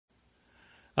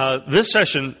This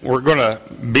session, we're going to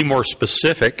be more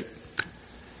specific.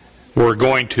 We're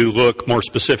going to look more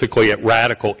specifically at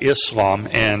radical Islam,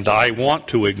 and I want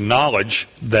to acknowledge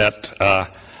that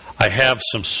I have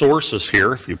some sources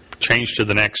here. If you change to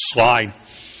the next slide.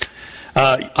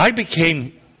 I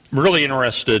became really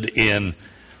interested in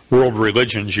world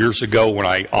religions years ago when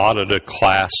I audited a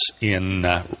class in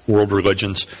world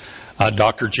religions.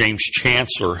 Dr. James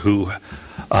Chancellor, who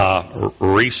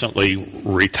recently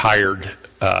retired.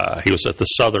 He was at the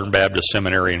Southern Baptist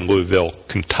Seminary in Louisville,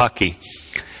 Kentucky,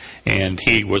 and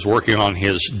he was working on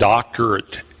his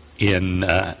doctorate in,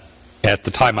 at the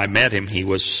time I met him, he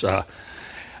was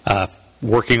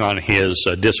working on his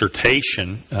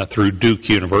dissertation through Duke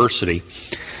University,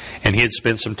 and he had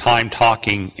spent some time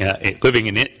living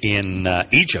in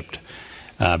Egypt,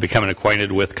 becoming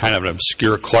acquainted with kind of an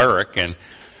obscure cleric,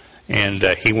 and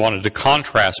he wanted to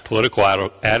contrast political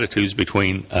attitudes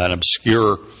between an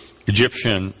obscure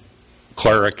Egyptian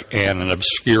cleric and an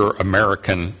obscure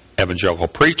American evangelical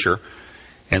preacher.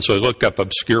 And so he looked up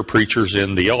obscure preachers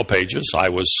in the Yellow Pages. I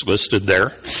was listed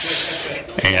there.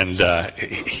 And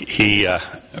he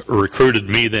recruited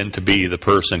me then to be the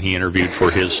person he interviewed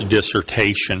for his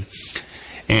dissertation.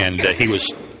 And he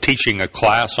was teaching a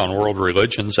class on world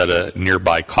religions at a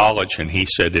nearby college, and he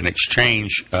said, in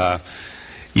exchange,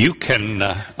 you can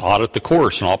audit the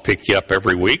course, and I'll pick you up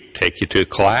every week, take you to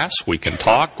class, we can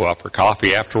talk, go out for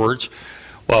coffee afterwards.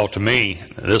 Well, to me,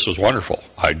 this was wonderful.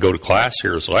 I'd go to class,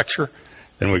 hear his lecture,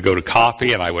 then we'd go to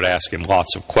coffee, and I would ask him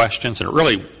lots of questions, and it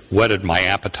really whetted my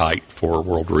appetite for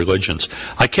world religions.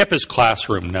 I kept his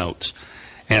classroom notes,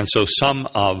 and so some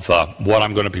of what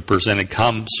I'm going to be presenting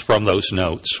comes from those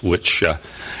notes, which, and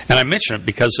I mention it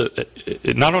because,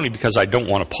 not only because I don't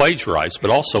want to plagiarize,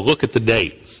 but also look at the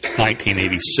date.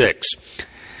 1986,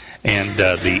 and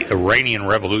the Iranian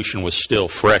Revolution was still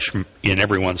fresh in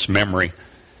everyone's memory.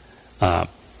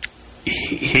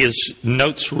 His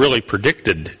notes really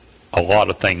predicted a lot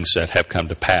of things that have come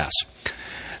to pass.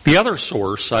 The other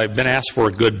source, I've been asked for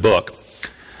a good book.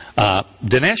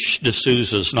 Dinesh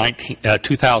D'Souza's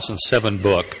 2007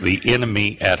 book, The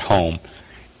Enemy at Home,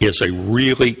 is a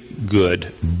really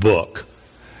good book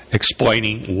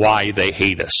explaining why they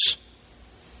hate us.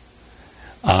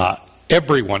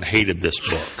 Everyone hated this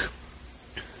book.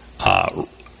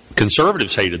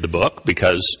 Conservatives hated the book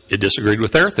because it disagreed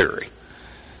with their theory.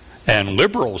 And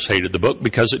liberals hated the book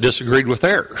because it disagreed with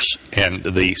theirs. And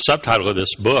the subtitle of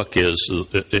this book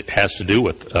it has to do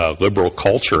with liberal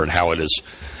culture and how it has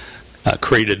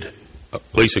created, at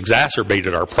least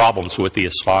exacerbated our problems with the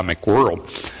Islamic world.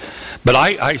 But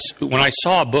when I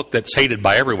saw a book that's hated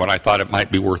by everyone, I thought it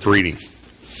might be worth reading.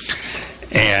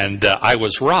 And I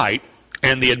was right.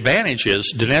 And the advantage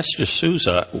is Dinesh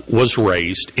D'Souza was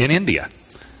raised in India.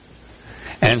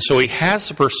 And so he has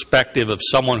the perspective of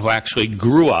someone who actually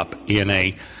grew up in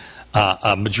a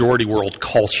majority world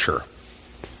culture.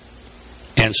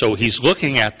 And so he's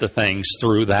looking at the things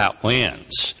through that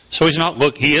lens. So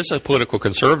he is a political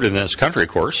conservative in this country, of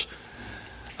course,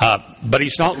 but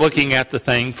he's not looking at the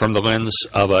thing from the lens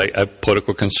of a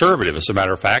political conservative. As a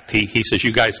matter of fact, he says,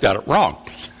 you guys got it wrong.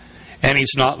 And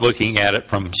he's not looking at it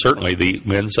from certainly the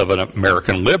lens of an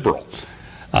American liberal.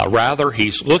 Rather,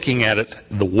 he's looking at it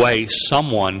the way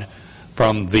someone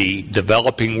from the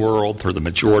developing world or the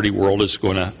majority world is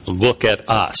going to look at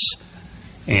us.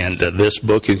 And this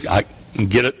book, I can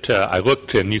get it. I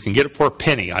looked, and you can get it for a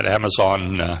penny at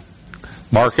Amazon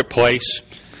Marketplace.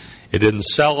 It didn't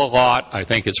sell a lot. I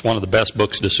think it's one of the best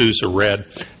books D'Souza read,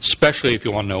 especially if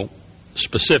you want to know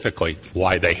specifically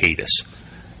why they hate us.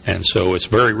 And so it's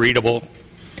very readable,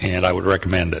 and I would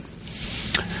recommend it.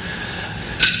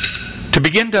 To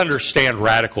begin to understand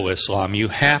radical Islam, you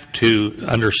have to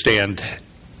understand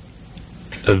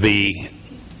the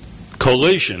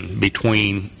collision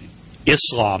between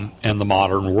Islam and the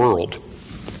modern world.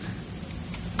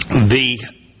 The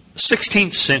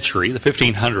 16th century, the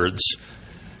 1500s,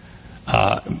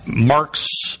 marks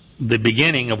the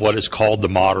beginning of what is called the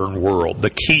modern world. The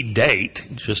key date,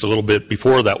 just a little bit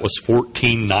before that, was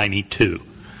 1492,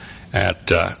 at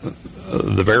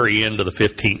the very end of the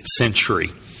 15th century.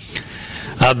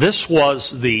 This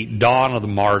was the dawn of the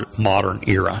modern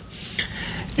era.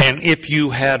 And if you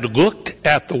had looked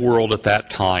at the world at that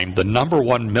time, the number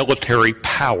one military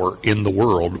power in the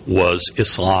world was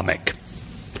Islamic.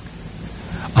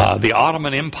 The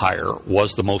Ottoman Empire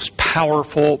was the most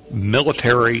powerful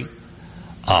military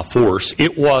force.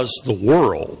 It was the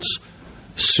world's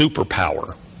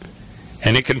superpower,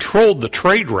 and it controlled the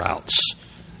trade routes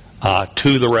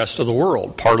to the rest of the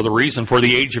world. Part of the reason for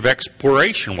the Age of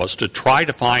Exploration was to try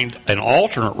to find an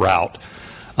alternate route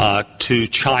to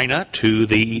China, to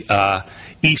the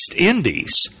East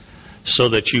Indies, so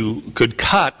that you could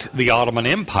cut the Ottoman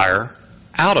Empire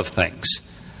out of things.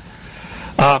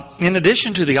 In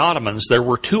addition to the Ottomans, there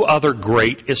were two other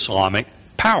great Islamic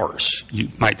powers. You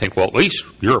might think, well, at least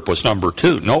Europe was number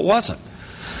two. No, it wasn't.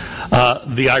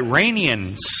 The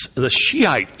Iranians, the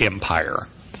Shiite Empire,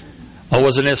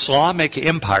 was an Islamic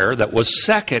empire that was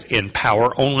second in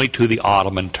power only to the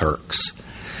Ottoman Turks.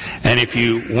 And if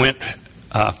you went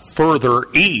further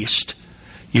east,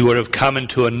 you would have come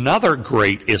into another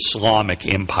great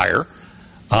Islamic empire,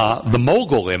 the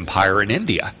Mughal Empire in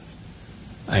India.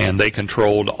 And they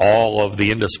controlled all of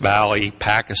the Indus Valley,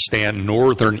 Pakistan,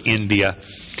 northern India.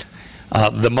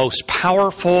 The most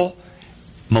powerful,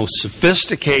 most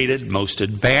sophisticated, most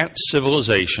advanced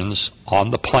civilizations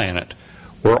on the planet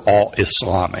were all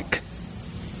Islamic.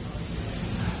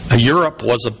 Europe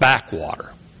was a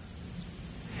backwater.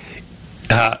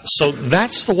 So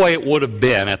that's the way it would have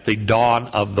been at the dawn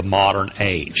of the modern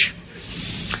age.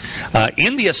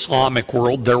 In the Islamic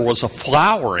world, there was a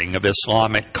flowering of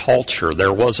Islamic culture.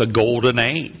 There was a golden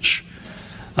age.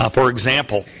 For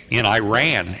example, in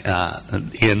Iran,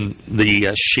 in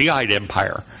the Shiite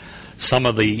Empire, some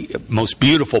of the most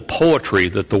beautiful poetry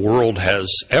that the world has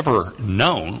ever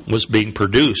known was being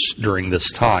produced during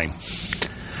this time.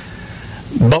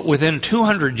 But within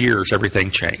 200 years,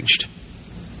 everything changed.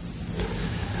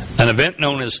 An event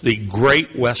known as the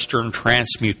Great Western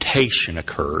Transmutation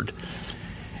occurred.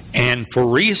 And for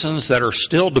reasons that are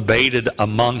still debated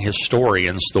among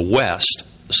historians, the West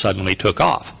suddenly took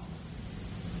off.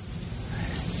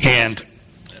 And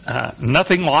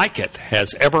nothing like it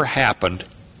has ever happened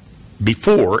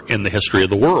before in the history of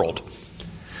the world.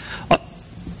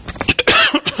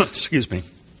 Excuse me.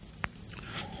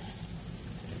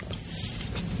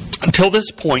 Until this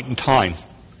point in time,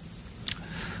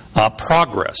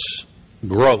 progress,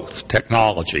 growth,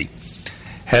 technology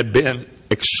had been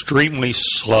extremely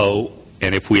slow,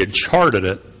 and if we had charted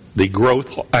it, the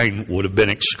growth line would have been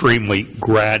extremely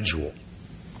gradual.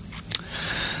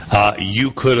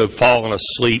 You could have fallen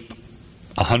asleep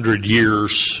 100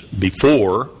 years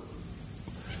before,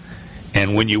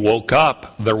 and when you woke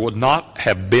up, there would not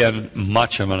have been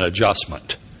much of an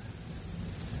adjustment.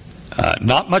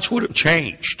 Not much would have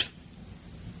changed.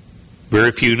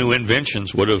 Very few new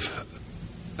inventions would have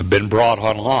been brought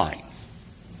online.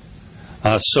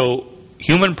 So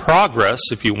human progress,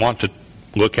 if you want to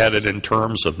look at it in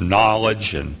terms of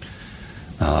knowledge and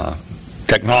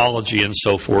technology and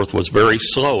so forth, was very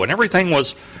slow. And everything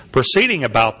was proceeding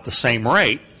about the same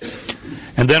rate.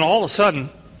 And then all of a sudden,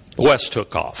 the West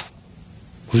took off.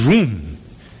 Vroom.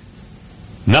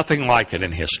 Nothing like it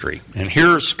in history. And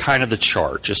here's kind of the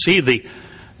chart. You see the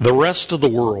rest of the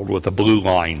world with a blue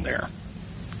line there.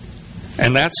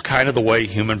 And that's kind of the way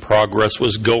human progress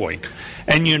was going.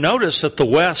 And you notice that the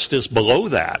West is below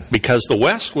that, because the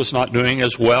West was not doing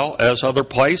as well as other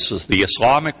places. The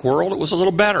Islamic world, it was a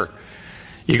little better.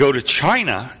 You go to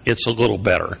China, it's a little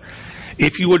better.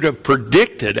 If you would have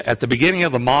predicted at the beginning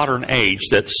of the modern age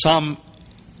that some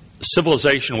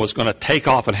civilization was going to take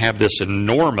off and have this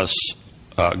enormous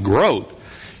growth,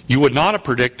 you would not have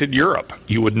predicted Europe.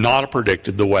 You would not have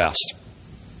predicted the West.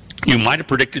 You might have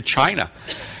predicted China,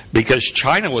 because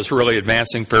China was really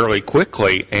advancing fairly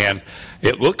quickly, and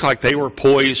it looked like they were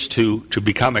poised to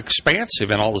become expansive,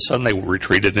 and all of a sudden they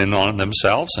retreated in on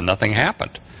themselves and nothing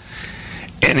happened.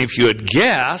 And if you had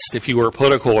guessed, if you were a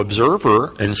political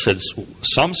observer and said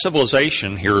some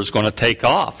civilization here is going to take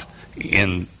off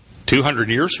in 200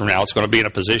 years from now, it's going to be in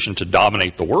a position to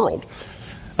dominate the world,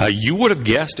 you would have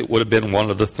guessed it would have been one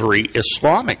of the three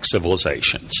Islamic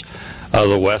civilizations.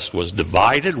 The West was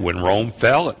divided. When Rome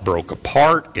fell, it broke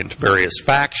apart into various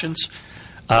factions.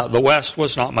 The West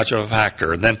was not much of a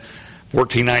factor. And then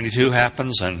 1492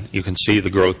 happens, and you can see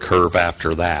the growth curve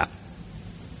after that.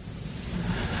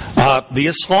 The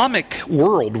Islamic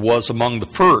world was among the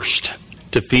first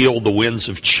to feel the winds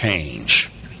of change.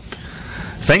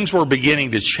 Things were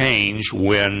beginning to change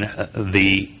when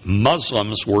the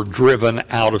Muslims were driven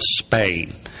out of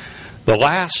Spain. The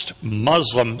last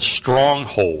Muslim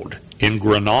stronghold in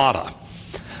Granada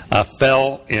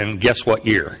fell in, guess what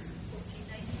year?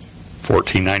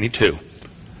 1492.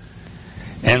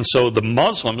 And so the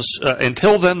Muslims,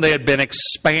 until then they had been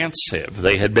expansive.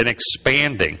 They had been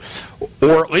expanding.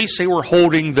 Or at least they were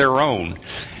holding their own.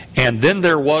 And then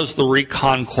there was the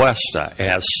Reconquista,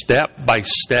 as step by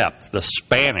step the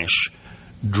Spanish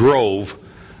drove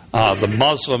the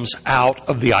Muslims out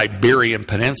of the Iberian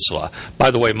Peninsula. By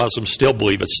the way, Muslims still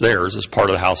believe it's theirs as part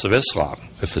of the House of Islam.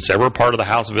 If it's ever part of the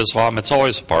House of Islam, it's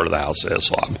always a part of the House of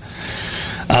Islam.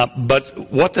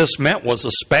 But what this meant was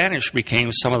the Spanish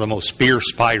became some of the most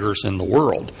fierce fighters in the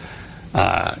world.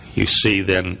 You see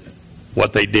then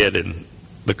what they did in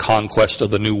the conquest of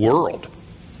the New World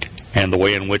and the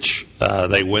way in which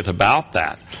they went about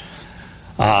that.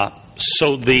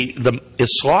 So the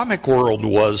Islamic world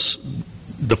was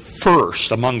the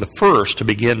first, among the first, to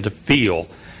begin to feel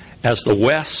as the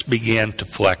West began to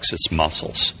flex its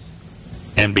muscles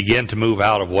and begin to move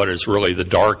out of what is really the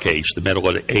Dark Age, the Middle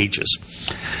Ages.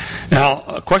 Now,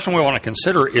 a question we want to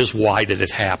consider is, why did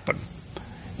it happen?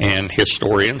 And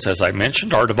historians, as I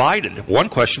mentioned, are divided. One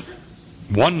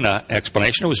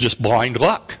explanation was just blind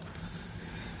luck.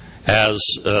 As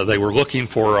they were looking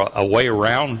for a way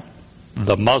around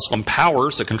the Muslim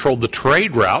powers that controlled the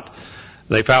trade route,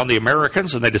 they found the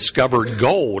Americans and they discovered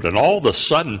gold. And all of a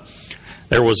sudden,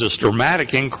 there was this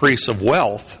dramatic increase of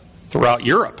wealth throughout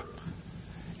Europe.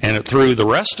 And it threw the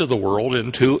rest of the world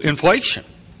into inflation.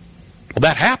 Well,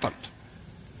 that happened.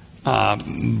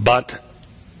 But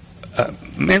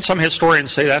some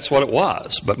historians say that's what it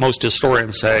was. But most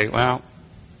historians say, well,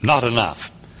 not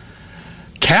enough.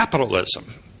 Capitalism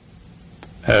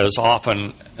is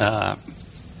often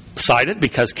cited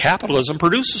because capitalism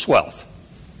produces wealth.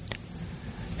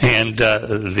 And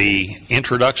the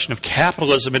introduction of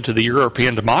capitalism into the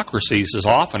European democracies is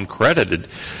often credited.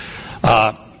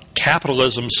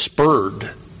 Capitalism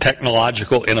spurred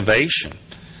technological innovation.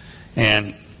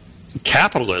 And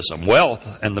capitalism, wealth,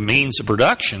 and the means of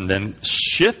production then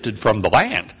shifted from the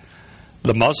land.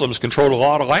 The Muslims controlled a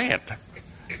lot of land.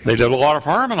 They did a lot of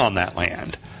farming on that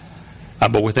land.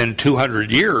 But within 200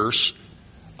 years,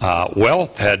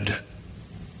 wealth had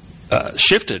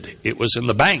shifted. It was in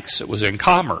the banks. It was in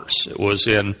commerce. It was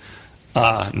in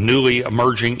newly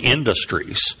emerging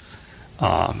industries.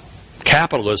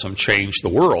 Capitalism changed the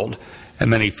world, and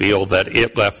many feel that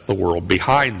it left the world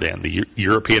behind then. The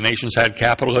European nations had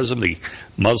capitalism. The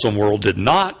Muslim world did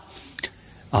not.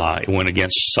 It went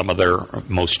against some of their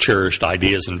most cherished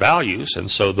ideas and values, and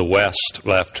so the West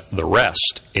left the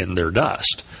rest in their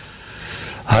dust.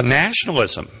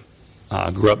 Nationalism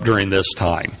grew up during this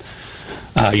time.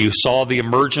 You saw the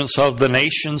emergence of the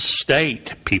nation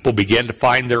state. People began to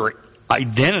find their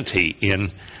identity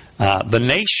in the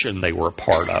nation they were a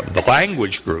part of, the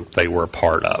language group they were a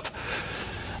part of.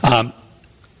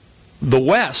 The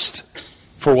West,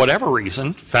 for whatever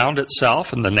reason, found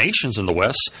itself, and the nations in the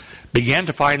West began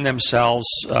to find themselves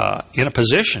in a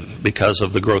position because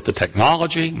of the growth of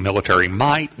technology, military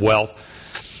might, wealth.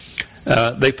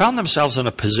 They found themselves in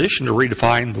a position to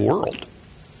redefine the world.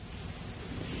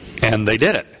 And they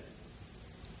did it.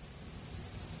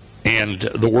 And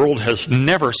the world has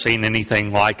never seen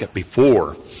anything like it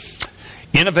before.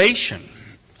 Innovation,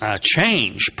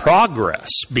 change, progress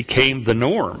became the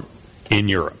norm in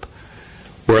Europe,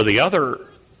 where the other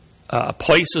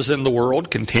places in the world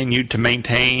continued to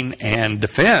maintain and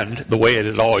defend the way it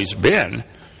had always been.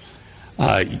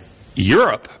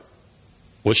 Europe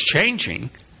was changing,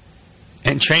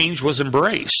 and change was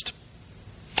embraced.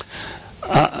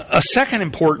 A second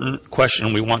important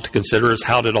question we want to consider is,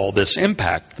 how did all this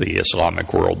impact the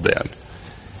Islamic world then,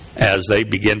 as they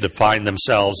begin to find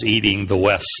themselves eating the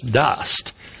West's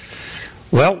dust?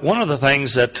 Well, one of the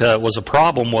things that was a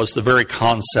problem was the very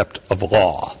concept of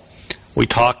law. We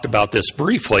talked about this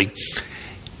briefly.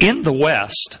 In the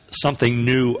West, something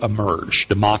new emerged,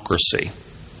 democracy.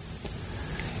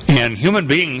 And human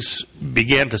beings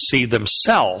began to see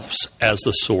themselves as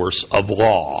the source of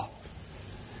law.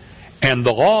 And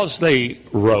the laws they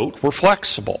wrote were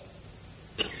flexible.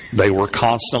 They were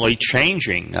constantly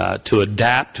changing to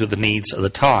adapt to the needs of the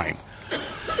time.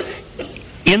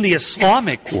 In the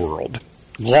Islamic world,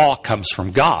 law comes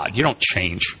from God. You don't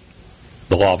change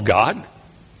the law of God.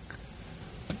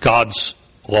 God's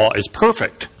law is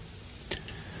perfect.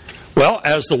 Well,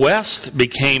 as the West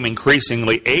became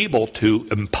increasingly able to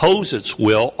impose its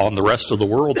will on the rest of the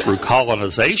world through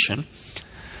colonization,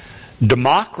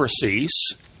 democracies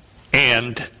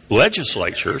and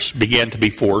legislatures began to be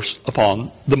forced upon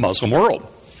the Muslim world.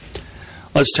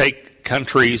 Let's take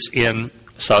countries in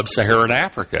sub-Saharan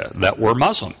Africa that were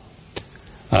Muslim.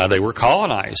 They were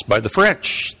colonized by the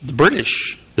French, the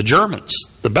British, the Germans,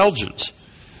 the Belgians.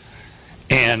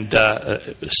 And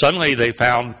suddenly they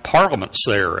found parliaments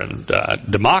there, and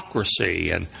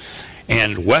democracy,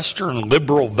 and Western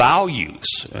liberal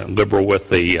values, liberal with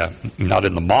the, not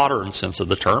in the modern sense of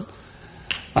the term.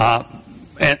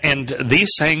 And these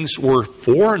things were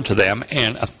foreign to them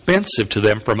and offensive to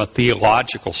them from a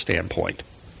theological standpoint.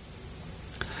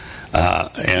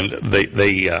 And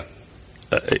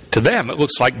to them, it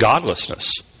looks like godlessness.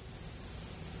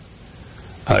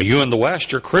 You in the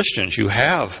West, you're Christians. You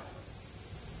have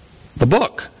the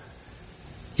book.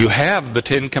 You have the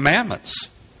Ten Commandments.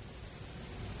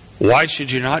 Why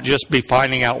should you not just be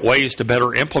finding out ways to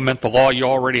better implement the law you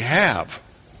already have?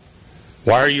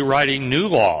 Why are you writing new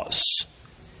laws?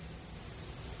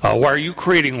 Why are you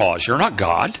creating laws? You're not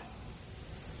God.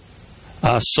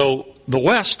 So the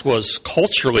West was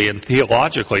culturally and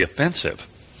theologically offensive.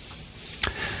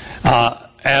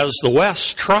 As the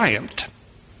West triumphed,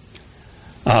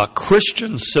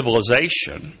 Christian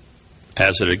civilization,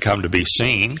 as it had come to be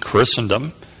seen,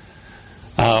 Christendom,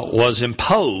 was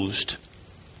imposed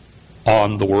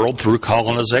on the world through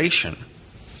colonization.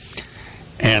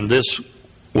 And this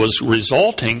was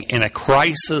resulting in a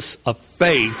crisis of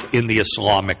faith in the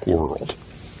Islamic world.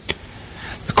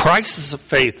 The crisis of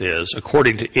faith is,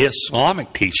 according to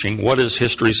Islamic teaching, what is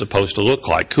history supposed to look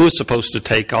like? Who is supposed to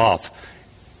take off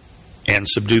and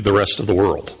subdue the rest of the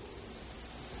world?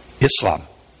 Islam.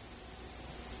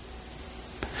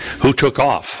 Who took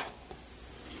off?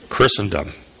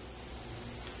 Christendom.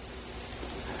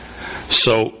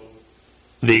 So,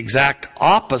 the exact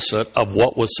opposite of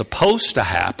what was supposed to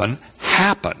happen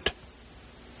happened.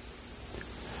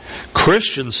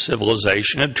 Christian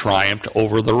civilization had triumphed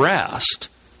over the rest.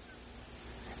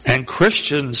 And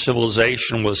Christian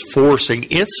civilization was forcing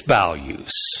its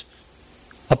values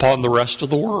upon the rest of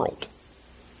the world.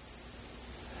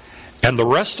 And the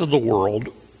rest of the world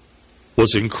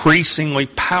was increasingly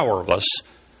powerless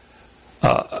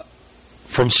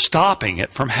from stopping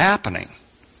it from happening.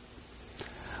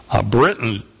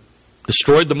 Britain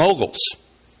destroyed the Mughals.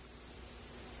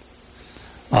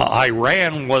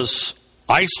 Iran was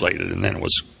isolated, and then it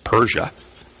was Persia.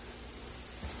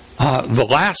 The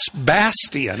last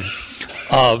bastion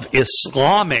of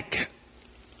Islamic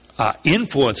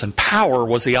influence and power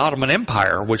was the Ottoman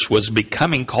Empire, which was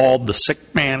becoming called the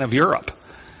sick man of Europe,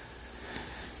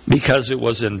 because it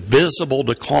was in visible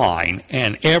decline,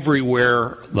 and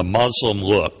everywhere the Muslim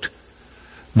looked,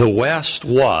 the West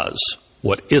was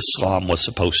what Islam was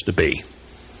supposed to be.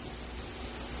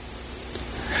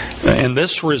 And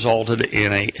this resulted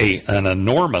in an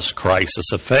enormous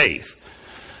crisis of faith.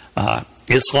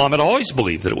 Islam had always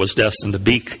believed that it was destined to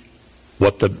be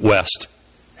what the West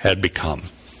had become.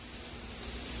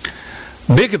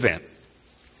 Big event,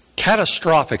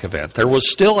 catastrophic event. There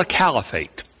was still a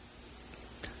caliphate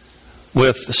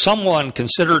with someone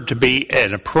considered to be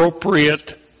an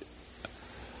appropriate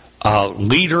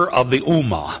leader of the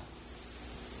Ummah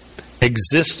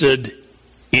existed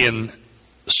in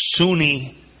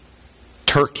Sunni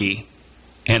Turkey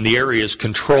and the areas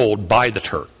controlled by the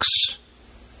Turks.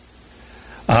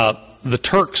 The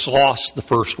Turks lost the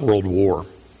First World War.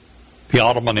 The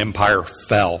Ottoman Empire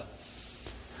fell.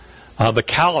 The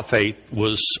caliphate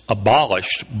was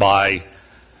abolished by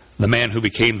the man who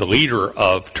became the leader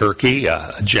of Turkey,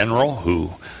 a general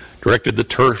who directed the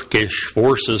Turkish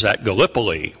forces at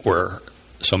Gallipoli, where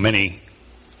so many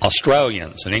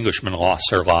Australians and Englishmen lost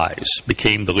their lives,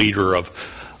 became the leader of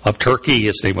Turkey.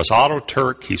 His name was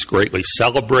Ataturk. He's greatly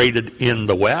celebrated in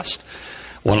the West.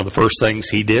 One of the first things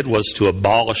he did was to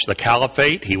abolish the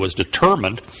caliphate. He was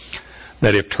determined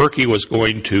that if Turkey was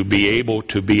going to be able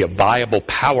to be a viable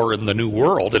power in the New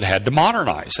World, it had to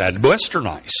modernize, it had to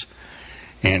westernize.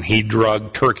 And he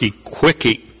drug Turkey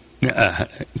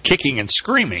kicking and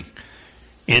screaming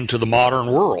into the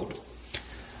modern world.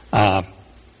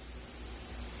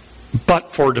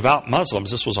 But for devout Muslims,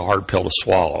 this was a hard pill to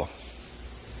swallow.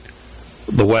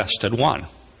 The West had won.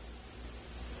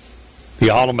 The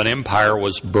Ottoman Empire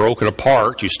was broken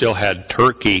apart. You still had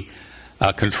Turkey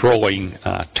controlling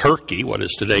Turkey, what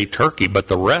is today Turkey, but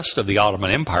the rest of the Ottoman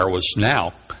Empire was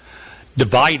now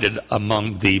divided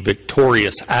among the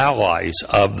victorious allies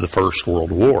of the First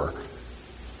World War.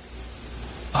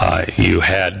 You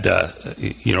had,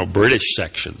 British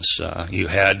sections. You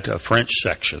had French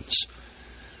sections.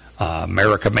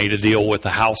 America made a deal with the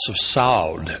House of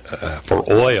Saud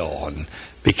for oil and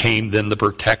became then the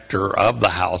protector of the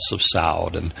House of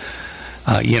Saud. And,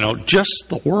 just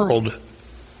the world,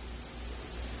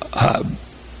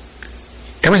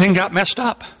 everything got messed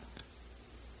up.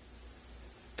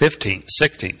 15th,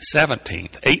 16th,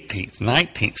 17th, 18th,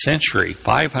 19th century,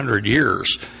 500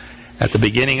 years. At the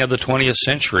beginning of the 20th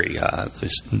century,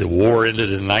 the war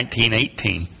ended in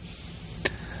 1918.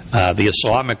 The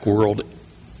Islamic world,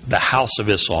 the House of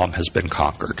Islam, has been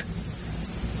conquered.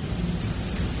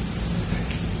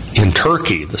 In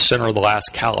Turkey, the center of the last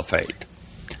caliphate,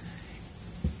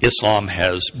 Islam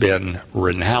has been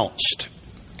renounced,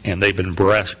 and they've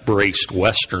embraced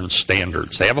Western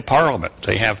standards. They have a parliament.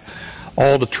 They have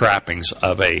all the trappings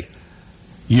of a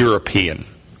European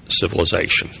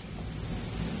civilization.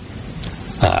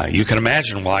 You can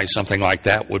imagine why something like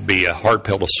that would be a hard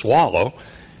pill to swallow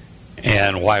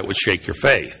and why it would shake your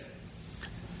faith.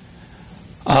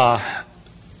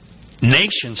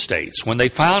 Nation states, when they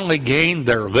finally gained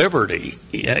their liberty,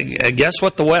 guess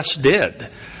what the West did?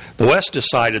 The West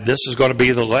decided this is going to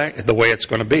be the way it's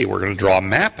going to be. We're going to draw a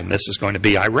map, and this is going to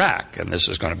be Iraq, and this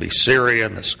is going to be Syria,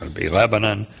 and this is going to be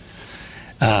Lebanon.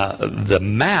 The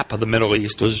map of the Middle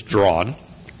East was drawn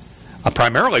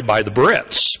primarily by the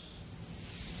Brits.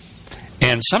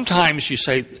 And sometimes you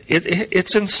say,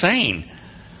 it's insane.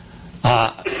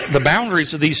 The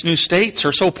boundaries of these new states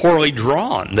are so poorly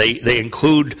drawn. They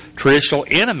include traditional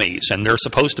enemies, and they're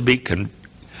supposed to be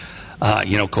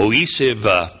cohesive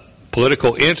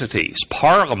political entities.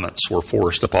 Parliaments were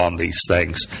forced upon these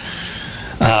things.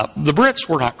 The Brits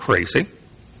were not crazy.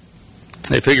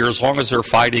 They figure as long as they're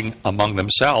fighting among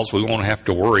themselves, we won't have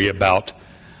to worry about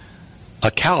a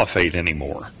caliphate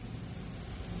anymore.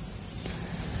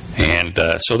 And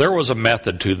so there was a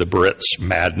method to the Brits'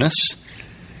 madness.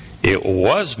 It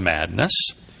was madness.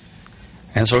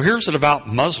 And so here's a devout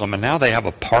Muslim, and now they have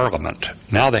a parliament.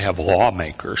 Now they have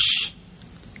lawmakers.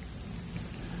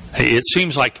 It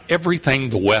seems like everything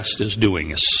the West is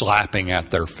doing is slapping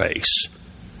at their face.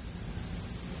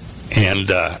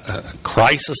 And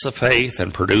crisis of faith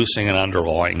and producing an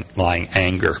underlying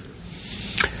anger.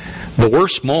 The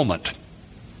worst moment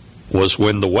was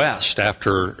when the West,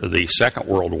 after the Second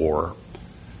World War,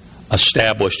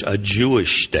 established a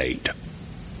Jewish state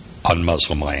on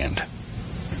Muslim land.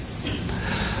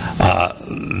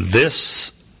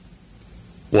 This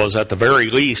was at the very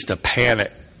least a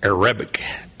pan-Arabic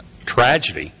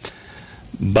tragedy,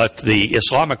 but the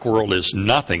Islamic world is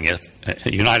nothing if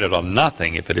united on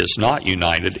nothing if it is not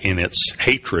united in its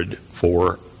hatred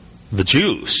for the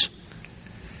Jews.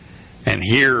 And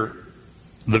here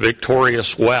the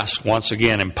victorious West once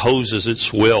again imposes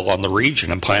its will on the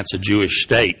region and plants a Jewish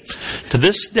state. To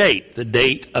this date, the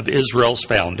date of Israel's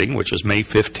founding, which is May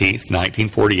 15th,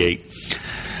 1948,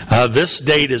 this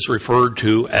date is referred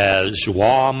to as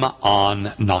Yom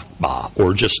an-Nakba,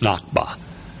 or just Nakba,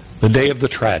 the day of the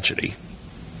tragedy.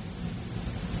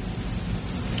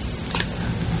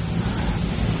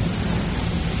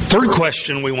 Third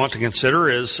question we want to consider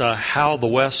is how the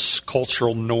West's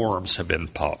cultural norms have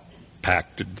impacted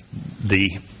the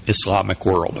Islamic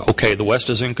world. Okay, the West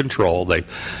is in control. They've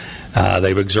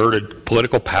exerted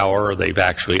political power. They've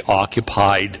actually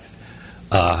occupied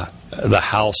the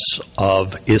house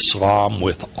of Islam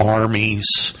with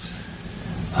armies.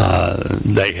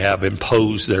 They have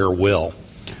imposed their will.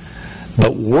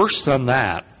 But worse than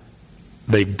that,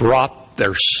 they brought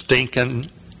their stinking,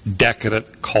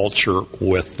 decadent culture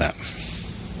with them.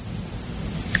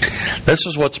 This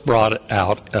is what's brought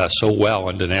out so well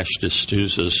in Dinesh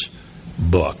D'Souza's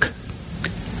book.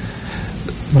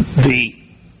 The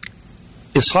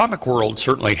Islamic world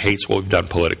certainly hates what we've done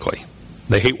politically.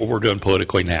 They hate what we're doing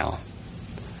politically now.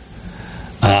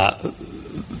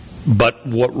 But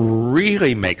what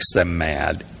really makes them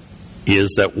mad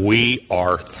is that we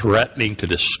are threatening to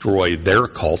destroy their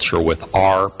culture with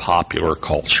our popular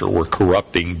culture. We're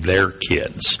corrupting their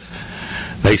kids.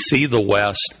 They see the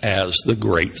West as the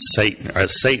great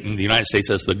Satan, the United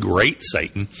States as the great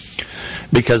Satan,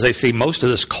 because they see most of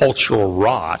this cultural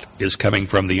rot is coming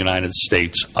from the United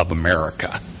States of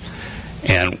America.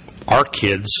 And our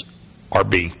kids are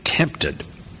being tempted.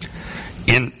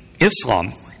 In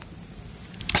Islam,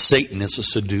 Satan is a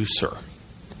seducer.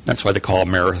 That's why they call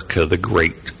America the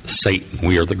great Satan.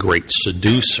 We are the great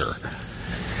seducer.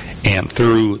 And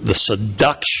through the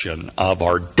seduction of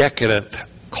our decadent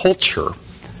culture,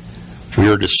 we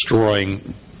are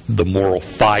destroying the moral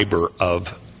fiber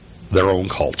of their own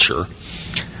culture.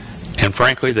 And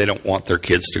frankly, they don't want their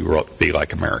kids to grow up to be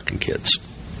like American kids.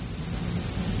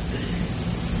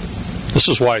 This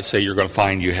is why I say you're going to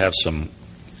find you have some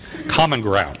common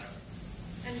ground.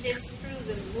 And this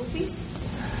through the movies?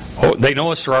 Oh, they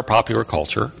know us through our popular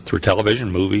culture, through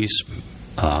television, movies,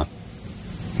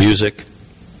 music,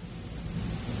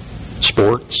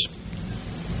 sports.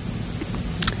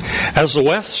 As the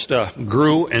West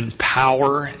grew in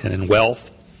power and in wealth,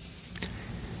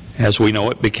 as we know,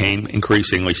 it became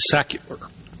increasingly secular.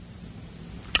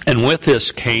 And with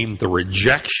this came the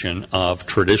rejection of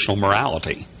traditional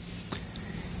morality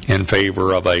in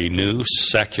favor of a new,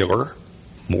 secular,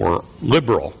 more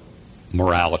liberal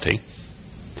morality.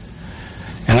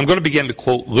 And I'm going to begin to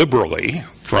quote liberally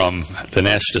from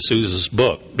Dinesh D'Souza's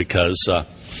book, because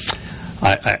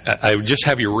I would just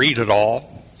have you read it all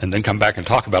and then come back and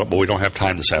talk about it, but we don't have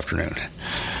time this afternoon.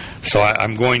 So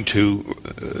I'm going to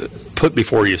put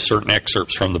before you certain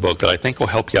excerpts from the book that I think will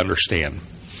help you understand.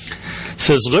 It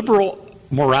says, liberal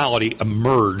morality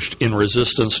emerged in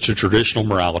resistance to traditional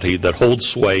morality that holds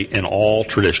sway in all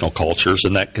traditional cultures,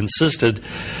 and that consisted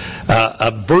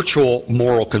of virtual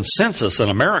moral consensus in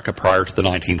America prior to the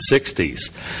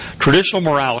 1960s. Traditional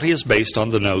morality is based on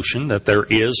the notion that there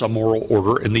is a moral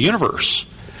order in the universe,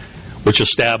 which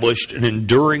established an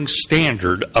enduring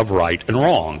standard of right and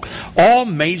wrong. All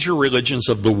major religions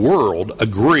of the world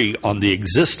agree on the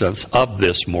existence of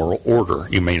this moral order.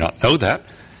 You may not know that,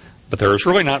 but there is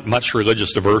really not much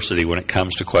religious diversity when it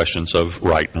comes to questions of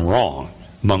right and wrong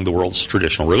among the world's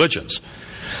traditional religions.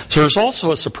 So there's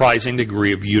also a surprising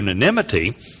degree of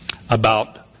unanimity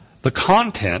about the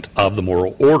content of the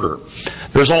moral order.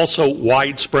 There's also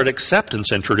widespread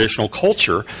acceptance in traditional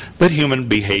culture that human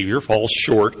behavior falls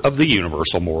short of the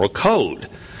universal moral code.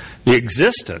 The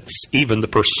existence, even the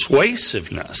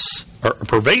pervasiveness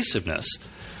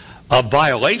of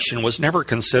violation was never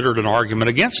considered an argument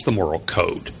against the moral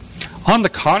code. On the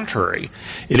contrary,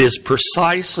 it is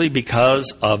precisely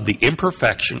because of the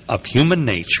imperfection of human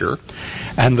nature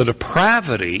and the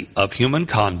depravity of human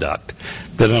conduct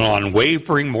that an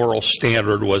unwavering moral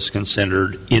standard was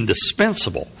considered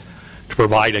indispensable to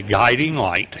provide a guiding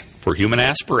light for human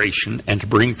aspiration and to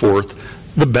bring forth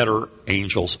the better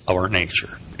angels of our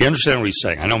nature. Do you understand what he's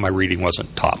saying? I know my reading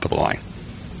wasn't top of the line.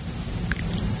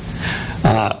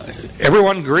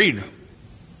 Everyone agreed.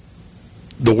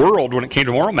 The world, when it came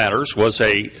to moral matters, was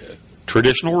a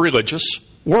traditional religious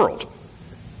world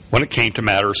when it came to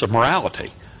matters of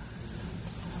morality.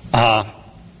 The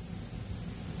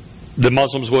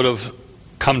Muslims would have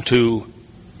come to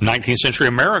 19th century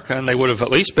America and they would have at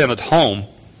least been at home,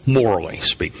 morally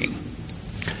speaking.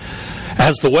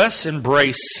 As the West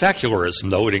embraced secularism,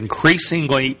 though, it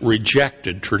increasingly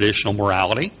rejected traditional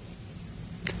morality,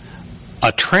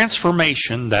 a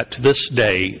transformation that to this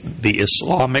day the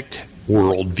Islamic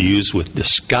world views with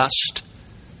disgust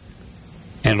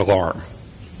and alarm.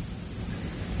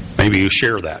 Maybe you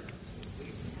share that.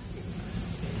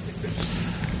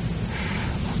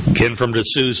 Ken from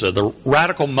D'Souza, the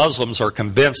radical Muslims are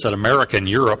convinced that America and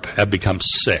Europe have become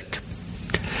sick.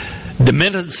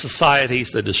 Demented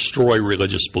societies that destroy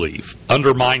religious belief,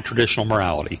 undermine traditional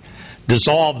morality,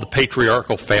 dissolve the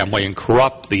patriarchal family, and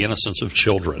corrupt the innocence of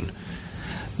children.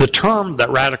 The term that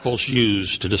radicals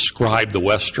use to describe the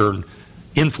Western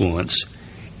influence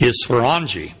is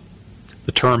Farangi.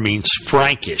 The term means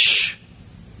Frankish,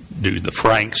 due to the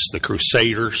Franks, the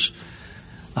Crusaders,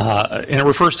 and it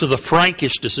refers to the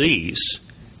Frankish disease,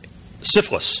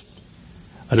 syphilis,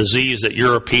 a disease that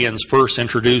Europeans first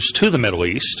introduced to the Middle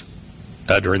East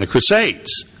during the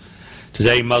Crusades.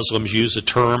 Today, Muslims use the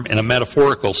term in a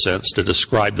metaphorical sense to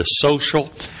describe the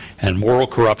social and moral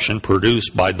corruption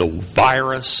produced by the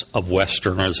virus of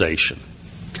Westernization.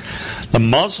 The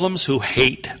Muslims who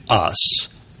hate us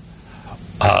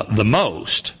the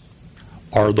most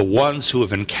are the ones who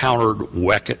have encountered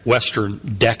Western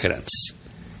decadence,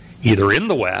 either in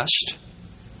the West,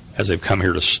 as they've come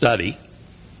here to study,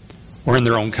 or in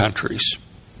their own countries.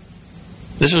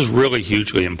 This is really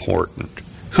hugely important.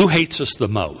 Who hates us the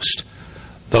most?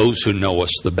 Those who know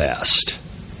us the best.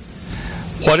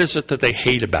 What is it that they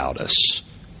hate about us?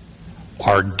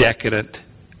 Our decadent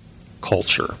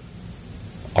culture,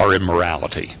 our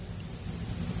immorality.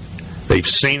 They've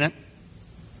seen it.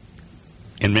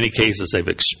 In many cases, they've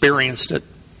experienced it.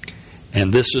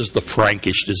 And this is the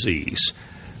Frankish disease.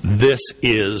 This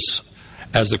is,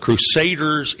 as the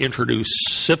Crusaders introduced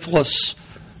syphilis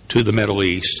to the Middle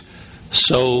East,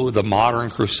 so the modern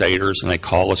Crusaders, and they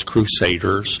call us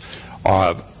Crusaders,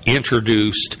 have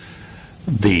introduced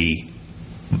the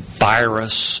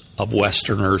virus of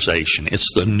Westernization.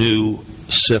 It's the new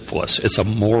syphilis. It's a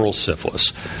moral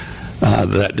syphilis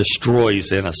that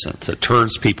destroys innocence, that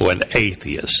turns people into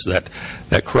atheists, that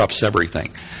corrupts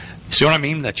everything. See what I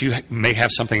mean? That you may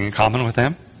have something in common with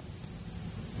them?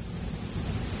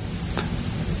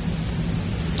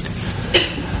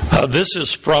 This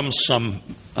is from some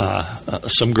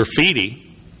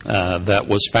graffiti that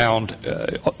was found.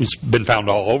 It's been found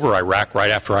all over Iraq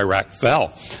right after Iraq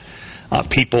fell.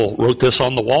 People wrote this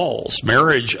on the walls.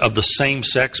 Marriage of the same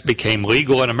sex became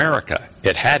legal in America.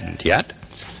 It hadn't yet.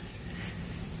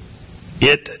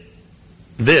 It's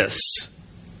this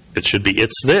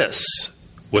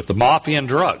with the mafia and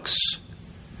drugs.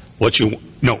 It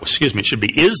should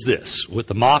be, is this with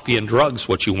the mafia and drugs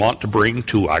what you want to bring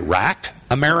to Iraq,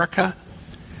 America?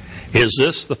 Is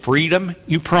this the freedom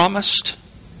you promised?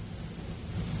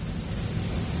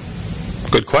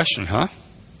 Good question, huh?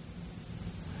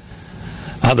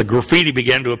 The graffiti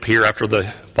began to appear after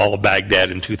the fall of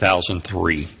Baghdad in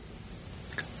 2003.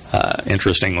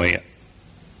 Interestingly,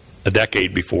 a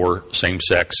decade before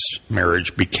same-sex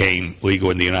marriage became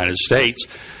legal in the United States.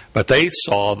 But they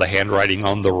saw the handwriting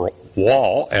on the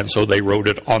wall, and so they wrote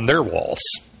it on their walls.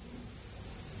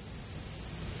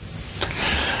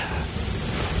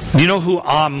 Do you know who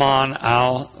Ayman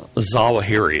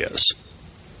al-Zawahiri is?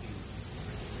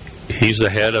 He's the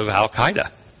head of Al-Qaeda.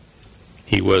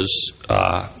 He was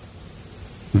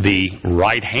the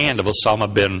right hand of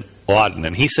Osama bin Laden.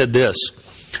 And he said this: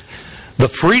 the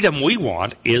freedom we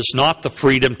want is not the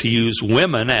freedom to use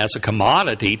women as a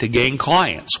commodity to gain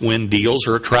clients, win deals,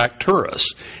 or attract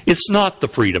tourists. It's not the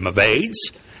freedom of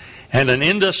AIDS and an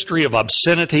industry of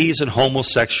obscenities and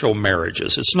homosexual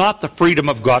marriages. It's not the freedom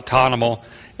of Guantanamo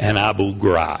and Abu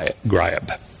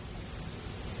Ghraib.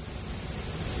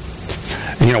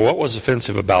 You know, what was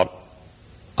offensive about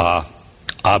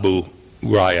Abu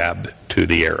Ghraib to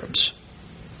the Arabs?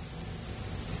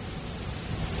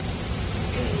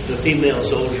 The female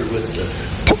soldier with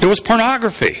the... It was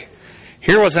pornography.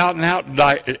 Here was out and out,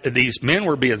 these men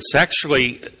were being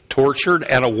sexually tortured,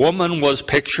 and a woman was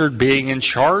pictured being in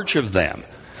charge of them.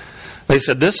 They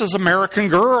said, this is American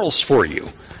girls for you.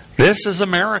 This is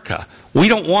America. We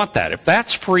don't want that. If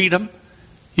that's freedom,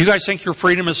 you guys think your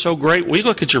freedom is so great. We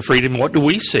look at your freedom, what do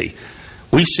we see?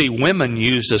 We see women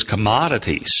used as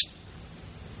commodities.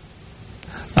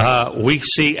 We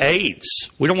see AIDS.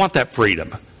 We don't want that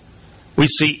freedom. We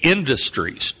see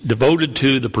industries devoted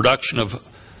to the production of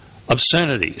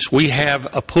obscenities. We have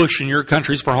a push in your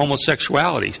countries for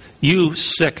homosexuality. You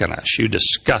sicken us. You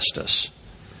disgust us.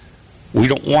 We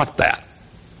don't want that.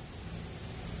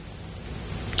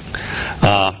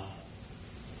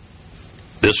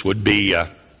 This would be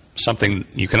something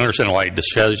you can understand why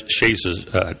Dinesh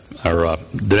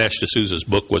D'Souza's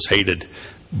book was hated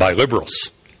by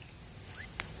liberals.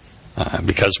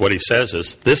 Because what he says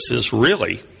is, this is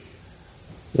really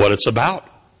what it's about.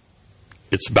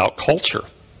 It's about culture.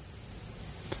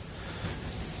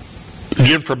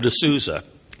 Again from D'Souza,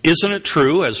 isn't it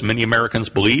true, as many Americans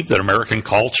believe, that American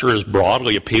culture is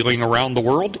broadly appealing around the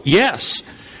world? Yes.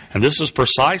 And this is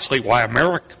precisely why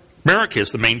America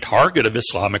is the main target of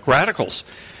Islamic radicals.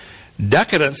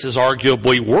 Decadence is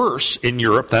arguably worse in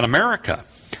Europe than America.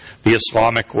 The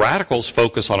Islamic radicals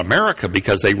focus on America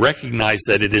because they recognize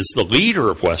that it is the leader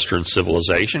of Western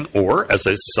civilization, or, as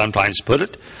they sometimes put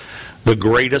it, the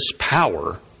greatest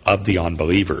power of the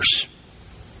unbelievers.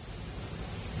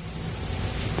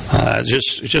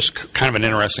 Just kind of an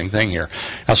interesting thing here.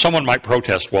 Now, someone might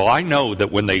protest, well, I know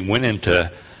that when they went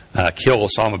into kill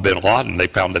Osama bin Laden, they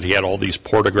found that he had all these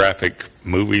pornographic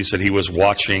movies that he was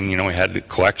watching. You know, he had a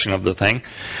collection of the thing.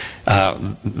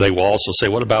 They will also say,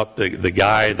 what about the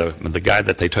guy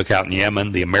that they took out in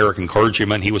Yemen, the American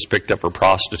clergyman? He was picked up for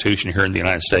prostitution here in the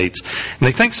United States. And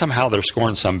they think somehow they're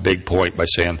scoring some big point by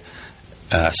saying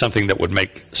something that would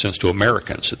make sense to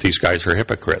Americans, that these guys are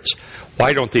hypocrites.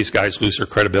 Why don't these guys lose their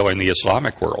credibility in the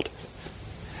Islamic world?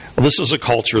 Well, this is a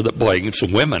culture that blames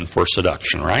women for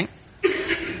seduction, right?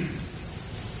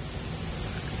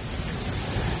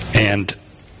 And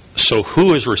so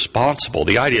who is responsible?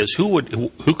 The idea is, who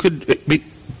could be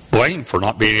blamed for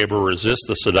not being able to resist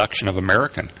the seduction of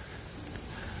American?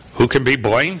 Who can be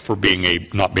blamed for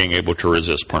not being able to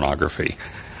resist pornography?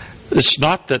 It's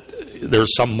not that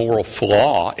there's some moral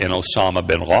flaw in Osama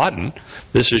bin Laden.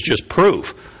 This is just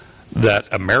proof that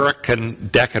American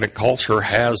decadent culture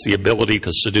has the ability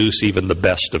to seduce even the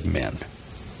best of men.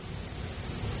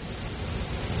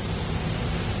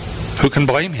 Who can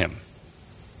blame him?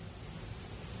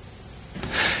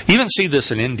 You even see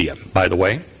this in India, by the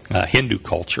way, Hindu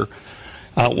culture.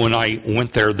 When I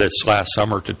went there this last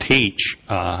summer to teach,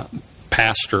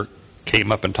 pastor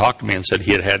came up and talked to me and said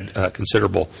he had a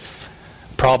considerable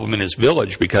problem in his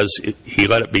village because he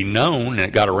let it be known, and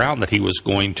it got around, that he was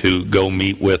going to go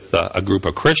meet with a group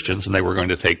of Christians, and they were going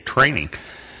to take training.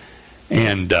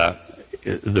 And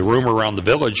the rumor around the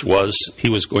village was he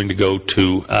was going to go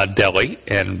to Delhi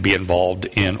and be involved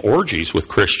in orgies with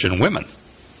Christian women.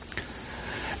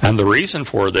 And the reason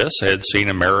for this, they had seen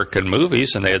American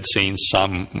movies, and they had seen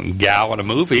some gal in a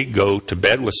movie go to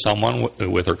bed with someone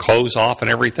with her clothes off and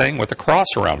everything, with a cross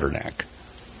around her neck.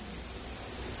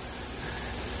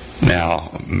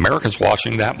 Now, Americans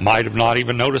watching that might have not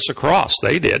even noticed a cross.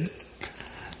 They did.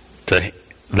 To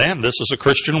them, this is a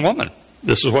Christian woman.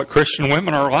 This is what Christian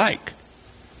women are like.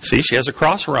 See, she has a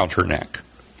cross around her neck.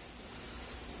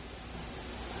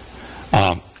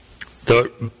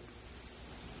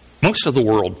 Most of the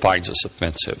world finds us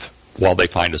offensive, while they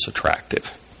find us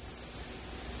attractive.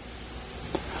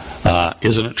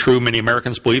 Isn't it true many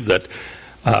Americans believe that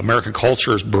American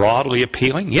culture is broadly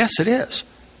appealing? Yes, it is.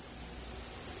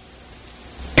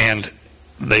 And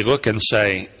they look and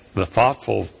say, the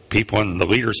thoughtful people and the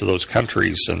leaders of those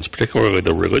countries, and particularly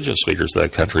the religious leaders of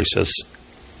that country, says,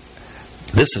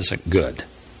 this isn't good.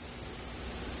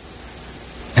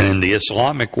 And in the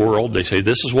Islamic world, they say,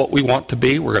 this is what we want to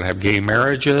be. We're going to have gay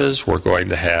marriages. We're going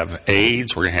to have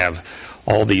AIDS. We're going to have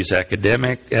all these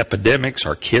epidemics.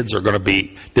 Our kids are going to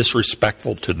be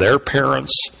disrespectful to their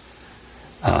parents.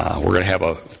 We're going to have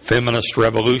a feminist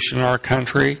revolution in our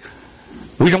country.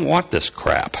 We don't want this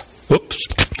crap. Whoops.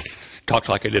 Talked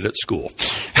like I did at school.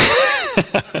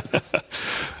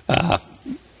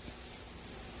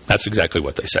 That's exactly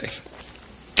what they say.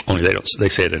 Only they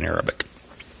say it in Arabic.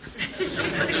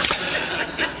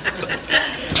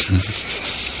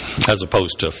 As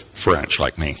opposed to French,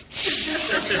 like me.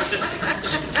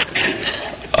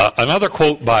 Another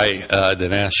quote by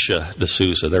Dinesh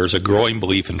D'Souza: there is a growing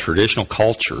belief in traditional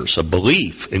cultures, a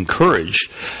belief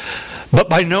encouraged, but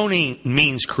by no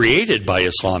means created by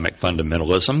Islamic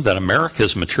fundamentalism, that America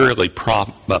is materially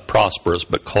prosperous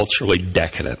but culturally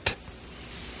decadent.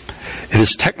 It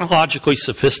is technologically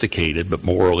sophisticated but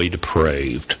morally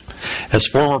depraved. As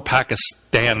former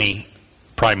Pakistani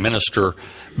Prime Minister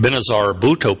Benazir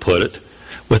Bhutto put it,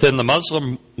 within the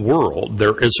Muslim world,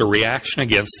 there is a reaction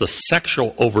against the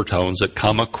sexual overtones that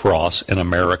come across in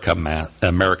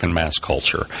American mass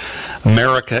culture.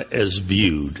 America is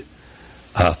viewed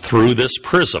through this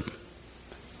prism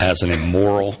as an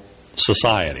immoral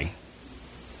society.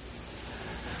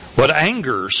 What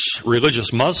angers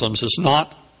religious Muslims is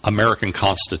not the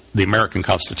American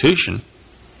Constitution,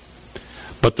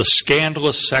 but the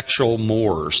scandalous sexual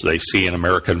mores they see in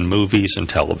American movies and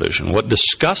television. What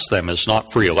disgusts them is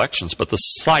not free elections, but the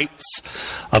sights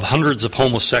of hundreds of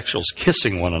homosexuals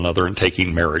kissing one another and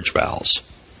taking marriage vows.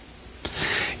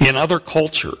 In other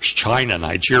cultures, China,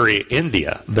 Nigeria,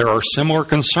 India, there are similar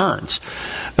concerns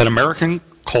that American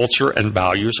culture and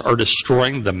values are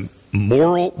destroying the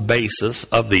moral basis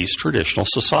of these traditional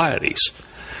societies.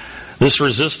 This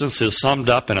resistance is summed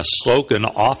up in a slogan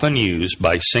often used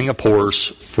by Singapore's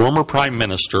former Prime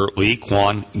Minister Lee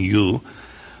Kuan Yew: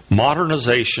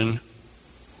 modernization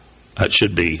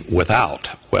should be without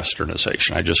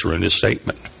westernization. I just ruined his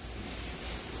statement.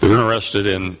 They're interested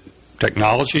in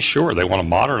technology, sure. They want to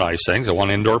modernize things. They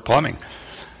want indoor plumbing.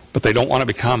 But they don't want to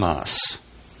become us.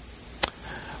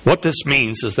 What this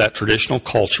means is that traditional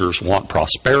cultures want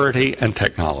prosperity and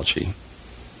technology,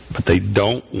 but they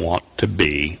don't want to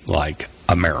be like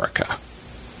America.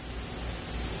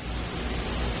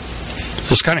 Is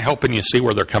this kind of helping you see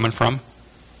where they're coming from?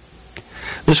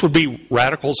 This would be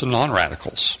radicals and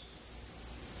non-radicals.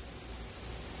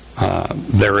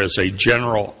 There is a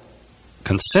general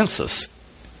consensus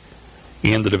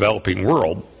in the developing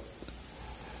world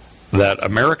that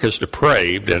America is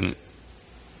depraved, and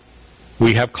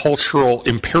we have cultural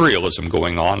imperialism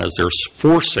going on as they're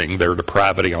forcing their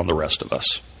depravity on the rest of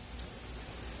us.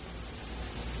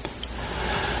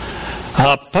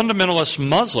 Fundamentalist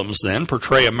Muslims then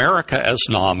portray America as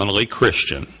nominally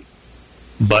Christian,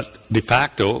 but de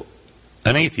facto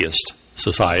an atheist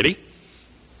society.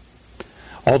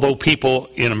 Although people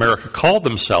in America call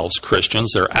themselves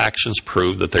Christians, their actions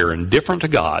prove that they're indifferent to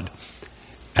God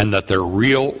and that their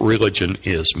real religion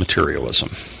is materialism.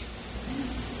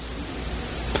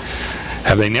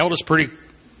 Have they nailed us pretty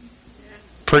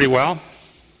well?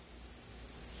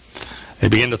 They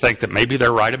begin to think that maybe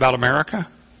they're right about America.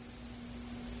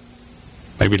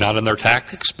 Maybe not in their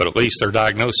tactics, but at least their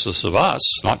diagnosis of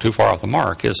us, not too far off the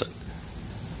mark, is it?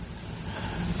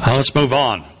 Let's move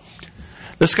on.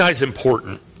 This guy's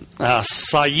important.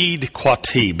 Sayyid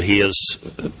Qutb. He is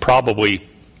probably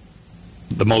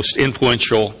the most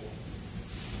influential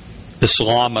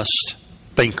Islamist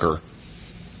thinker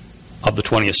of the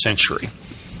 20th century.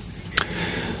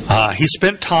 He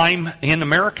spent time in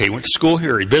America. He went to school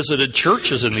here. He visited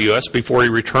churches in the U.S. before he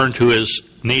returned to his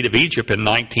native Egypt in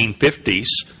 1950s.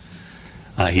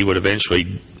 He would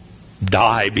eventually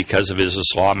die because of his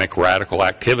Islamic radical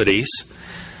activities.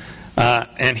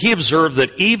 And he observed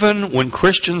that even when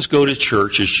Christians go to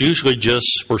church, it's usually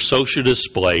just for social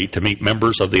display to meet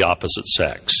members of the opposite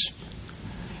sex.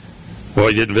 Well,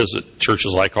 he didn't visit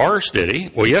churches like ours, did he?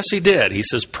 Well, yes, he did. He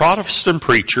says Protestant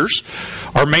preachers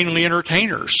are mainly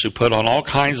entertainers who put on all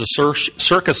kinds of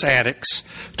circus antics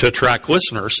to attract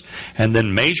listeners and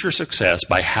then measure success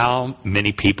by how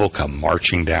many people come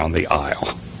marching down the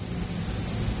aisle.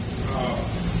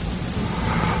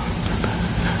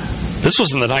 This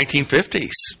was in the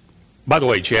 1950s. By the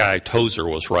way, J.I. Tozer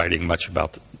was writing much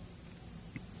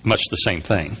the same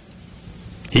thing.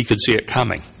 He could see it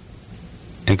coming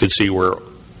and could see where it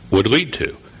would lead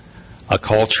to. A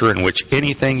culture in which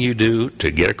anything you do to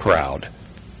get a crowd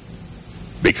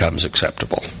becomes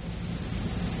acceptable.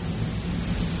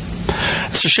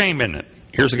 It's a shame, isn't it?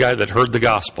 Here's a guy that heard the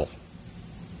gospel.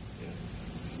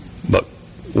 But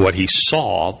what he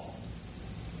saw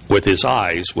with his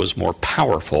eyes was a more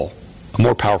powerful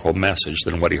message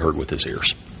than what he heard with his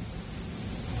ears.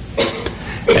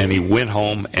 And he went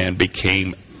home and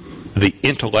became the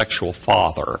intellectual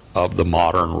father of the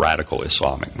modern radical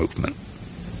Islamic movement.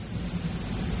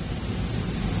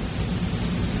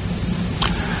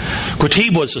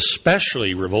 Qutb was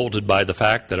especially revolted by the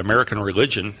fact that American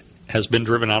religion has been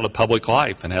driven out of public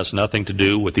life and has nothing to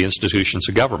do with the institutions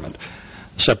of government.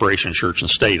 Separation of church and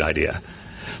state idea.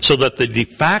 So that the de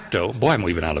facto, boy, I'm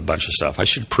leaving out a bunch of stuff. I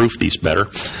should proof these better.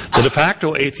 The de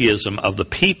facto atheism of the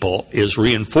people is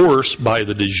reinforced by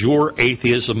the de jure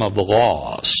atheism of the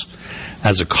laws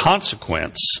as a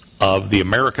consequence of the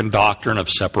American doctrine of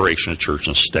separation of church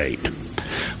and state.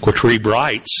 Qutb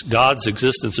writes, God's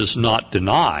existence is not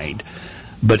denied,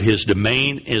 but his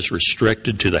domain is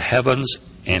restricted to the heavens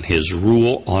and his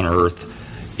rule on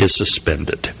earth is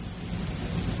suspended.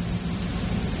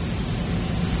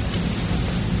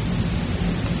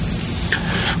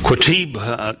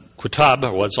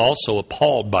 Qutb was also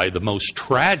appalled by the most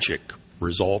tragic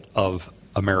result of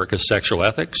America's sexual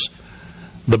ethics,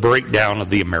 the breakdown of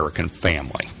the American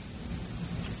family.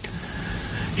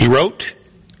 He wrote,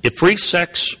 if free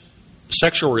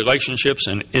sexual relationships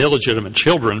and illegitimate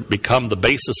children become the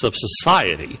basis of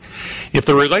society, if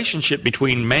the relationship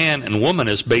between man and woman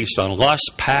is based on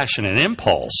lust, passion, and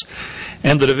impulse,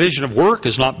 and the division of work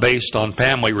is not based on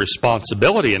family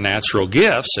responsibility and natural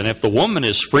gifts, and if the woman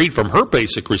is freed from her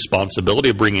basic responsibility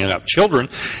of bringing up children,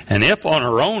 and if on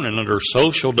her own and under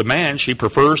social demand she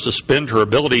prefers to spend her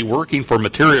ability working for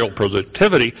material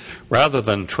productivity rather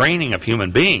than training of human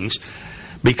beings,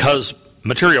 because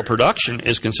material production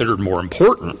is considered more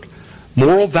important,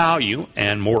 moral value,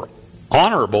 and more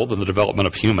honorable than the development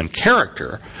of human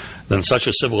character, then such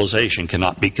a civilization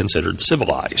cannot be considered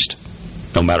civilized,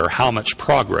 no matter how much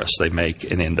progress they make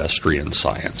in industry and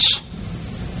science.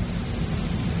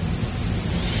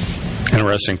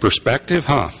 Interesting perspective,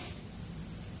 huh?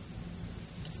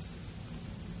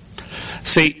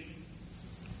 See,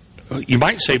 you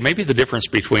might say maybe the difference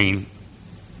between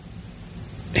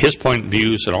his point of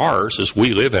views and ours is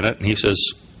we live in it, and he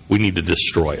says we need to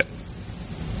destroy it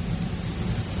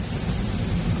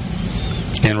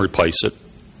and replace it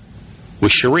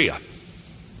with Sharia.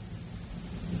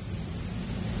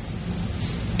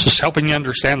 Just helping you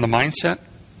understand the mindset.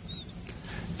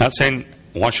 Not saying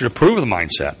I want you to approve of the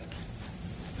mindset.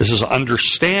 This is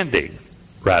understanding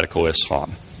radical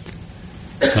Islam.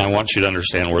 And I want you to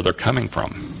understand where they're coming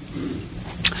from.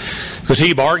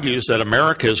 Qutb argues that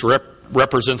America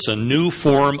represents a new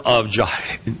form of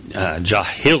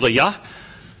jahiliyyah,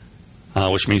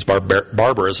 which means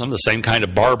barbarism, the same kind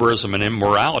of barbarism and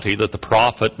immorality that the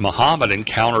Prophet Muhammad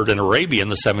encountered in Arabia in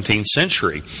the 17th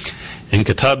century. In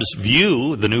Qutb's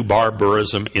view, the new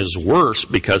barbarism is worse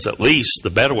because at least the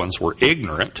Bedouins were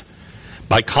ignorant.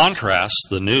 By contrast,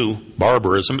 the new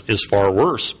barbarism is far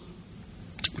worse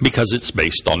because it's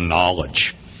based on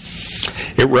knowledge.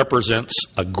 It represents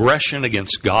aggression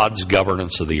against God's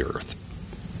governance of the earth.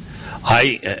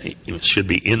 It should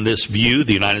be in this view,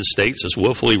 the United States has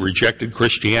willfully rejected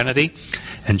Christianity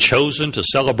and chosen to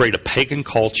celebrate a pagan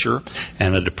culture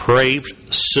and a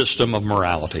depraved system of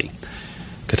morality.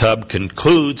 Qutb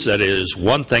concludes that it is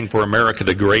one thing for America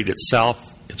to degrade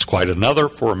itself, it's quite another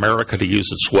for America to use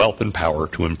its wealth and power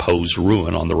to impose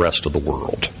ruin on the rest of the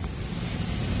world.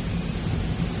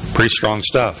 Pretty strong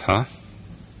stuff, huh?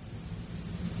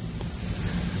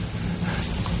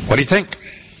 What do you think?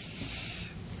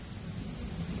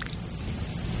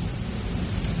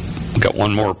 We've got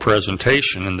one more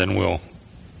presentation and then we'll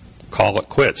call it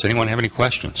quits. Anyone have any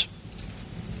questions?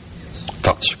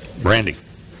 Thoughts? Randy?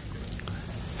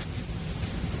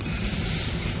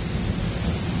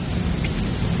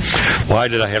 Why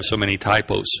did I have so many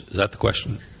typos? Is that the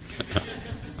question?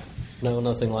 No,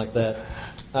 nothing like that.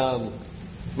 I'm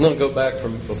going to go back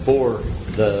from before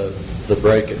the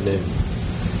break at noon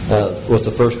with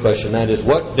the first question. That is,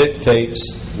 what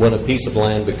dictates when a piece of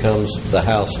land becomes the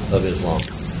house of Islam?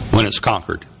 When it's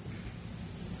conquered.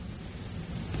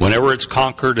 Whenever it's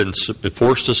conquered and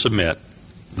forced to submit,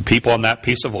 the people on that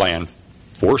piece of land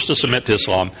forced to submit to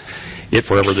Islam, it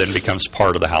forever then becomes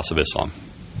part of the house of Islam.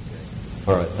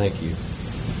 All right, thank you.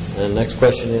 And the next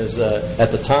question is,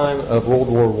 at the time of World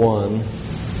War I,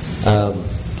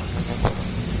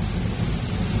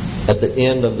 at the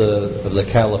end of the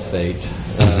Caliphate,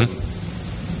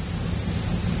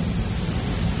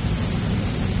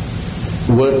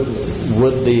 would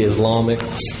the Islamic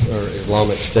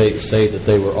State say that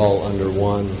they were all under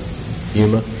one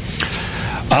UMA?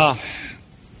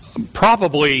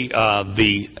 Probably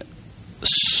the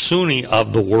Sunni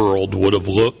of the world would have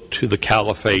looked to the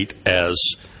caliphate as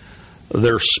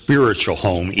their spiritual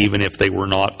home, even if they were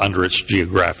not under its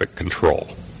geographic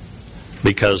control,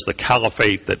 because the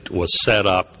caliphate that was set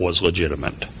up was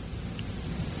legitimate.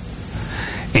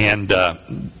 And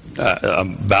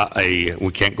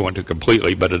we can't go into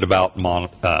completely, but a devout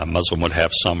Muslim would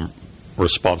have some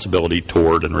responsibility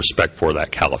toward and respect for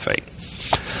that caliphate.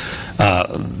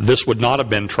 This would not have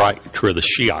been true of the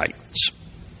Shiites,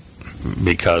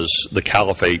 because the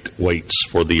caliphate waits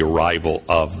for the arrival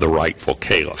of the rightful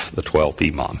caliph, the 12th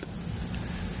imam.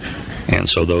 And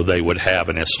so though they would have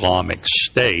an Islamic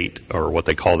state, or what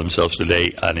they call themselves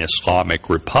today, an Islamic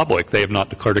republic, they have not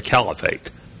declared a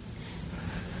caliphate.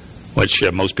 Which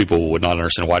most people would not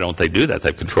understand. Why don't they do that?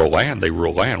 They control land, they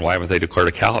rule land. Why haven't they declared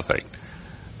a caliphate?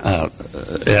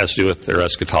 It has to do with their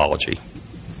eschatology.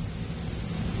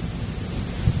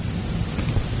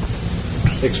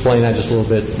 Explain that just a little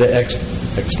bit. The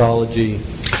eschatology.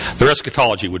 Their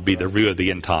eschatology would be their view of the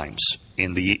end times.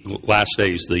 In the last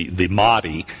days, the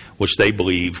Mahdi, which they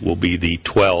believe will be the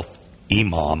 12th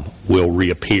Imam, will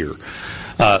reappear.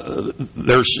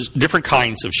 There's different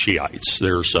kinds of Shiites.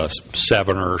 There's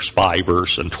 7ers,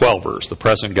 5ers, and 12ers. The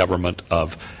present government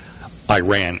of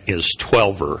Iran is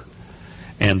 12er,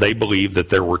 and they believe that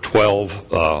there were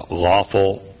 12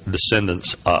 lawful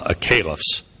descendants,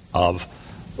 caliphs of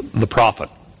the Prophet.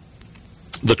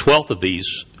 The 12th of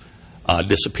these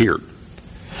disappeared.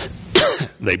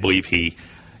 They believe he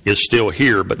is still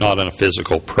here, but not in a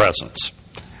physical presence,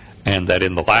 and that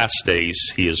in the last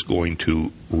days he is going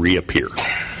to reappear.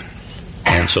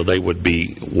 And so they would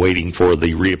be waiting for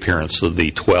the reappearance of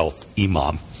the 12th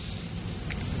Imam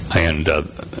and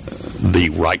the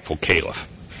rightful caliph.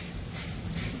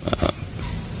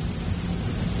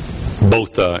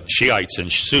 Both Shiites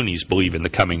and Sunnis believe in the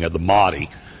coming of the Mahdi.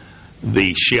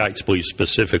 The Shiites believe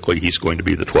specifically he's going to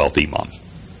be the 12th Imam.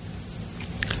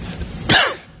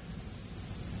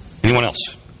 Anyone else?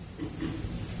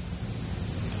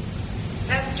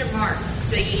 Pastor Mark,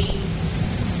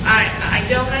 I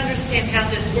don't understand how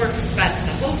this works, but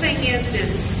the whole thing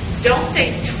is don't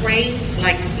they train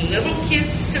like little kids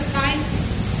to fight?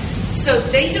 So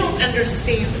they don't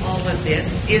understand all of this.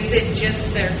 Is it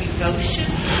just their devotion?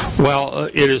 Well,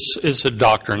 it's a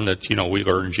doctrine that, we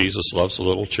learn Jesus loves the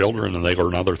little children and they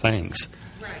learn other things.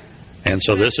 Right. And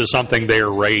so this is something they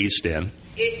are raised in.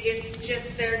 It's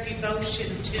just their devotion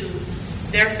to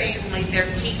their family, their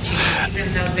teaching,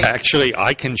 even though they... Actually,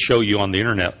 I can show you on the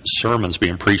internet sermons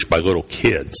being preached by little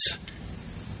kids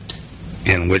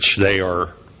in which they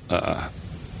are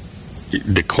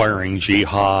declaring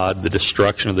jihad, the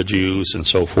destruction of the Jews, and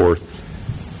so forth.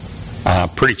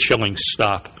 Pretty chilling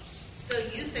stuff. So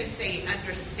you think they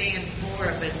understand more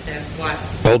of it than what...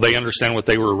 Well, they understand what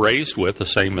they were raised with, the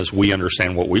same as we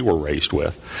understand what we were raised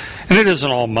with. And it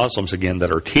isn't all Muslims, again,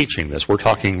 that are teaching this. We're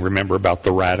talking, remember, about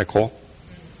the radical.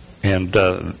 And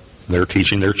they're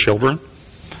teaching their children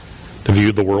to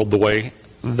view the world the way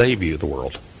they view the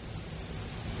world.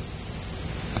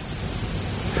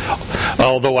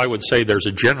 Although I would say there's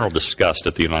a general disgust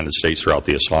at the United States throughout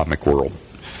the Islamic world.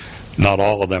 Not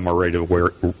all of them are ready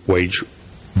to wage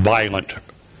violent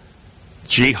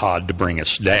jihad to bring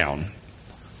us down.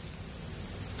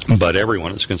 But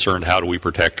everyone is concerned, how do we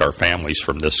protect our families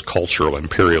from this cultural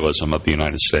imperialism of the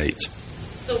United States?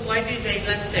 So why do they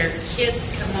let their kids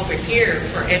come over here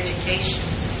for education?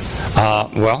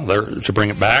 Well, they're to bring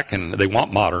it back, and they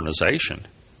want modernization.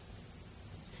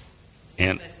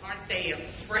 And But aren't they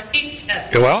afraid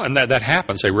of... well, and that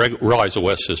happens. They realize the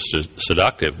West is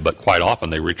seductive, but quite often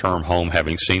they return home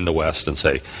having seen the West and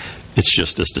say, it's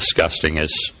just as disgusting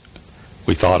as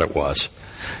we thought it was.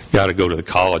 You got to go to the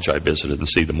college I visited and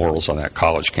see the morals on that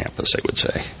college campus, they would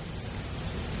say.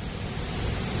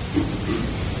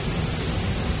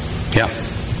 Yeah.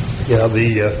 Yeah,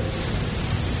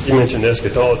 you mentioned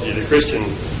eschatology. The Christian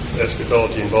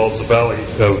eschatology involves the valley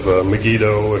of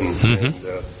Megiddo and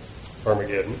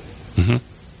Armageddon. Mm-hmm.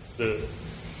 The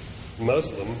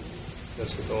Muslim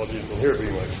eschatology, and here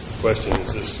being my question,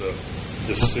 is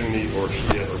this Sunni or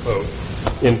Shia or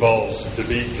both, involves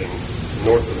Dabiq and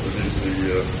north of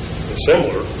the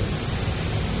similar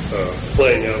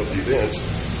playing out of the events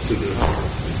to the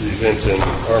events in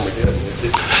Armageddon.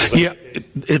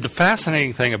 The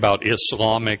fascinating thing about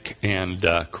Islamic and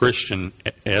Christian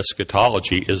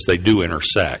eschatology is they do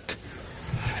intersect.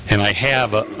 And I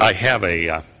have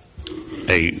a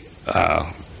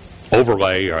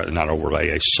overlay, or not overlay,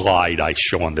 a slide I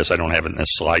show on this. I don't have it in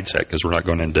this slide set because we're not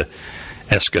going into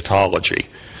eschatology.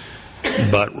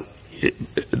 But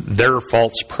their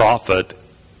false prophet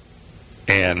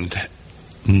and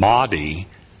Mahdi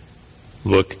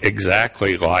look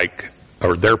exactly like,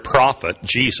 or their prophet,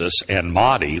 Jesus, and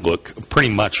Mahdi look pretty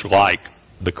much like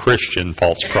the Christian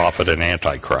false prophet and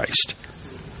Antichrist.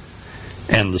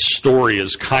 And the story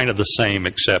is kind of the same,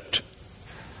 except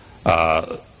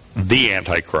the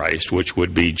Antichrist, which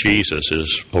would be Jesus,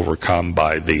 is overcome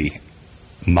by the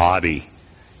Mahdi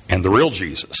and the real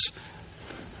Jesus.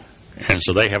 And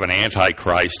so they have an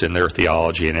Antichrist in their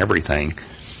theology and everything.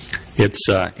 It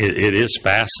is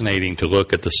fascinating to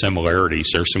look at the similarities.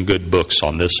 There's some good books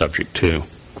on this subject too.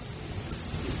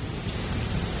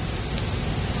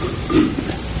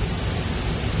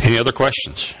 Any other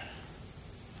questions?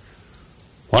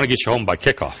 I want to get you home by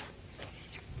kickoff.